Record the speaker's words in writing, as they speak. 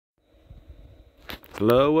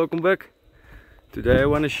Hello, welcome back. Today I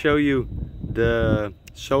want to show you the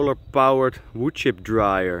solar powered wood chip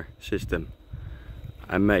dryer system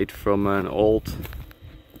I made from an old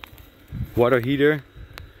water heater.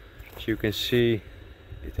 As you can see,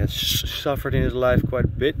 it has suffered in its life quite a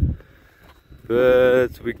bit,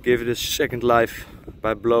 but we give it a second life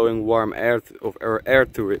by blowing warm air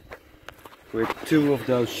to it with two of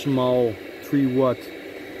those small 3-watt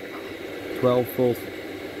 12-volt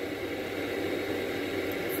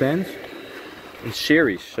fans in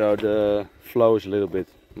series, so the flow is a little bit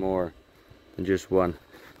more than just one.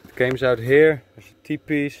 It comes out here as a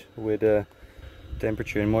T-piece with a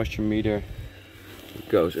temperature and moisture meter. It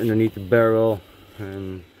goes underneath the barrel,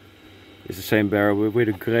 and it's the same barrel with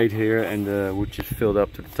a grate here, and the wood chips filled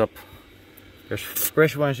up to the top. There's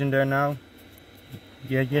fresh ones in there now.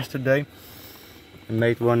 Yeah, yesterday I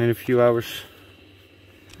made one in a few hours.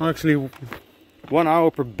 Actually 1 hour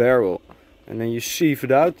per barrel, and then you sieve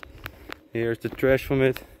it out. Here's the trash from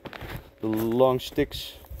it, the long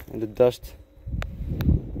sticks and the dust.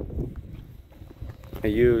 I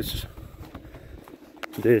use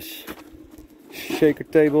this shaker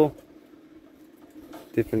table,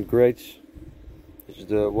 different grades. This is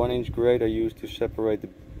the 1-inch grade I use to separate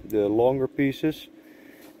the longer pieces,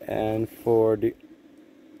 and for the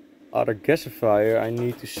other gasifier I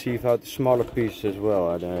need to sieve out the smaller pieces as well,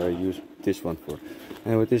 and I use this one for.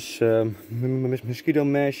 And with this mosquito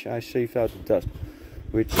mesh I sieve out the dust,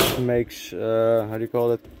 which makes, how do you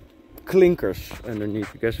call it, clinkers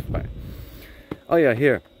underneath the gasifier. Oh yeah,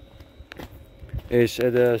 here is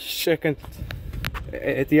at the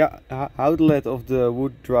outlet of the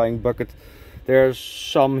wood drying bucket. There's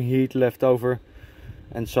some heat left over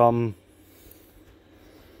and some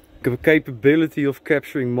capability of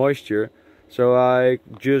capturing moisture, so I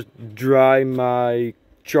just dry my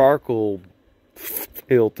charcoal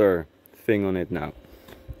filter thing on it now,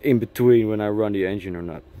 in between when I run the engine or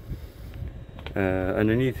not.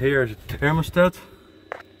 Underneath here is a thermostat.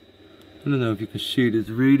 I don't know if you can see it, it's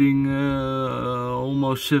reading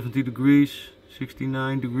almost 70 degrees,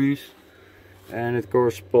 69 degrees, and it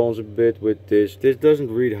corresponds a bit with this. This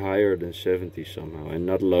doesn't read higher than 70 somehow, and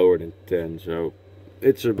not lower than 10, so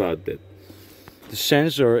it's about that. The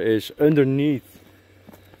sensor is underneath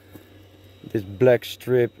this black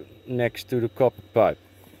strip next to the copper pipe.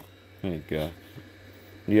 There you go.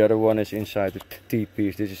 The other one is inside the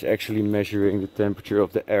T-piece. This is actually measuring the temperature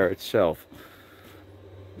of the air itself.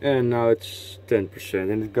 And now it's 10%,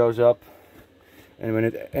 and it goes up, and when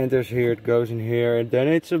it enters here it goes in here, and then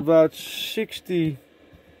it's about 60%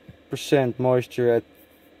 moisture at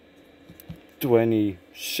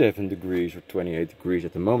 27 degrees or 28 degrees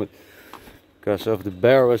at the moment, because of the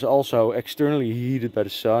barrel is also externally heated by the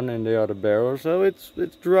sun and the other barrel, so it's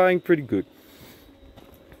drying pretty good.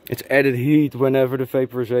 It's added heat whenever the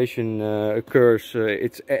vaporization occurs.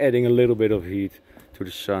 It's adding a little bit of heat to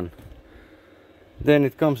the sun. Then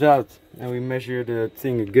it comes out and we measure the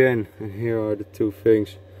thing again, and here are the two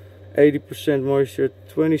things. 80% moisture,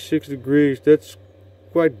 26 degrees, that's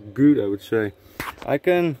quite good, I would say.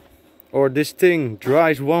 This thing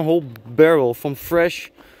dries one whole barrel from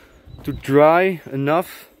fresh to dry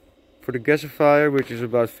enough for the gasifier, which is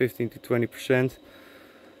about 15 to 20%,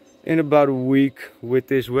 in about a week with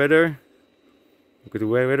this weather. Look at the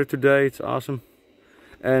weather today, it's awesome.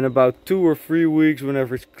 And about 2 or 3 weeks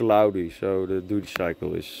whenever it's cloudy, so the duty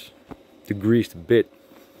cycle is decreased a bit.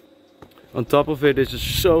 On top of it is a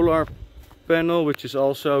solar panel, which is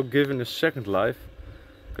also given a second life,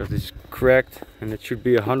 because it's cracked, and it should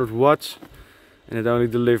be 100 watts, and it only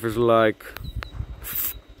delivers like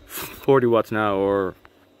 40 watts now or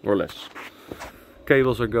less.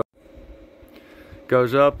 Cables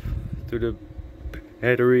goes up to the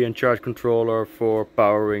battery and charge controller for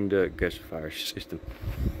powering the gasifier system.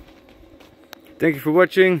 Thank you for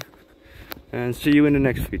watching, and see you in the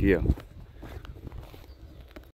next video.